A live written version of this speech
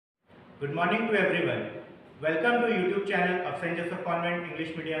Good morning to everyone. Welcome to YouTube channel of St.Joseph Convent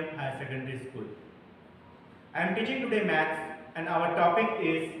English Medium Higher Secondary School. I am teaching today maths and our topic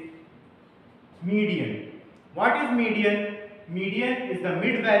is median. What is median? Median is the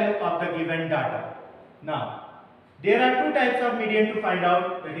mid value of the given data. Now, there are two types of median to find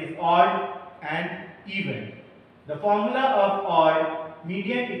out, that is odd and even. The formula of odd,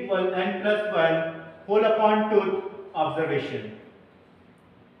 median equal n plus 1 whole upon 2th observation.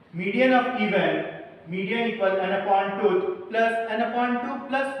 Median of even, median equal n upon 2 plus n upon 2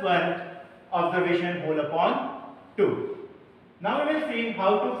 plus 1 observation whole upon 2. Now we will see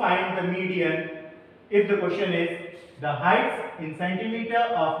how to find the median if the question is the heights in centimeter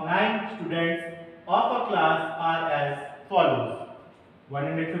of 9 students of a class are as follows: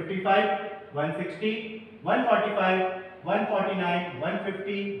 155, 160, 145, 149,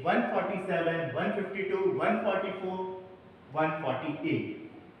 150, 147, 152, 144, 148.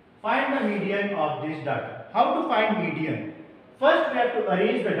 Find the median of this data. How to find median? First we have to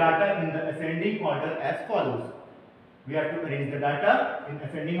arrange the data in the ascending order as follows. We have to arrange the data in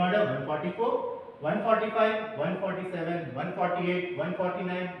ascending order: 144, 145, 147, 148,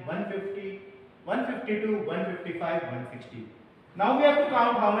 149, 150, 152, 155, 160. Now we have to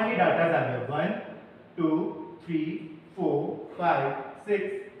count how many data are there. 1, 2, 3, 4, 5,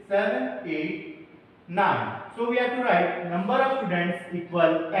 6, 7, 8, 9. So we have to write number of students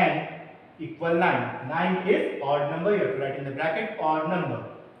equal n equal 9. 9 is odd number. You have to write in the bracket odd number.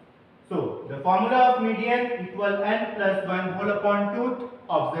 So the formula of median equal n plus 1 whole upon 2th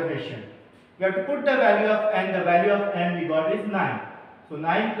observation. We have to put the value of n. The value of n we got is 9. So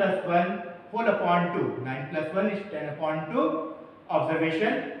 9 plus 1 whole upon 2. 9 plus 1 is 10 upon 2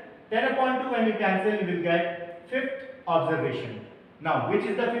 observation. 10 upon 2 when you cancel you will get 5th observation. Now which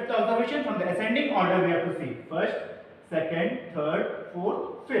is the 5th observation? From the ascending order we have to see. First, second, third,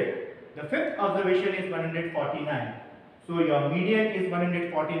 fourth, 5th. The 5th observation is 149. So your median is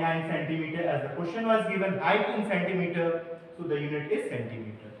 149 centimeter as the question was given height in centimeter. So the unit is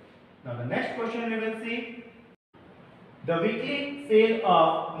centimeter. Now the next question we will see. The weekly sale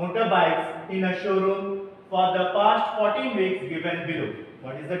of motorbikes in a showroom for the past 14 weeks given below.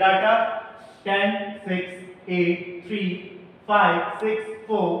 What is the data? 10, 6, 8, 3, 5, 6,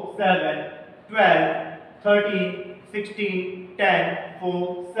 4, 7, 12, 13, 16, 10,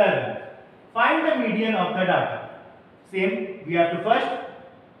 4, 7. Find the median of the data. Same, we have to first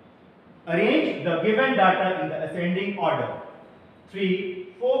arrange the given data in the ascending order.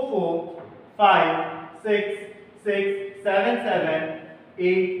 3, 4, 4, 5, 6, 6, 7, 7,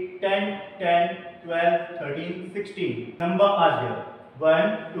 8, 10, 10, 12, 13, 16. Number are there.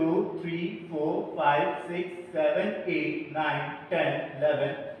 1, 2, 3, 4, 5, 6, 7, 8, 9, 10,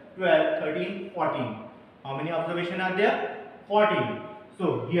 11, 12, 13, 14. How many observations are there? 14.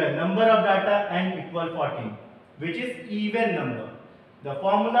 So here number of data n equal 14, which is even number. The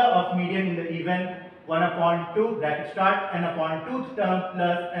formula of median in the even: 1 upon 2 bracket start n upon 2th term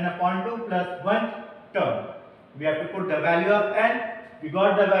plus n upon 2 plus 1th term. We have to put the value of n. We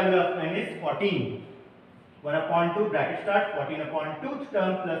got the value of n is 14. 1 upon 2 bracket start 14 upon 2th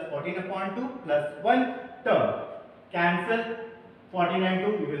term plus 14 upon 2 plus 1th term. Cancel 14 and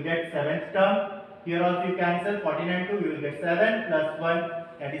 2, you will get 7th term. Here also you cancel 14 and 2, you will get 7 plus 1,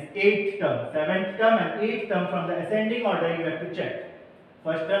 that is 8th term. 7th term and 8th term from the ascending order you have to check.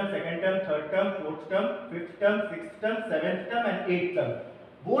 First term, second term, third term, fourth term, 5th term, 6th term, 7th term and 8th term.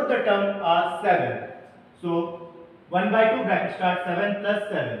 Both the terms are 7. So 1 by 2 bracket start 7 plus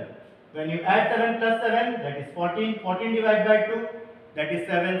 7. When you add 7 plus 7, that is 14. 14 divided by 2, that is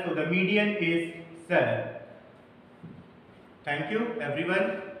 7. So the median is 7. Thank you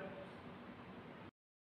everyone.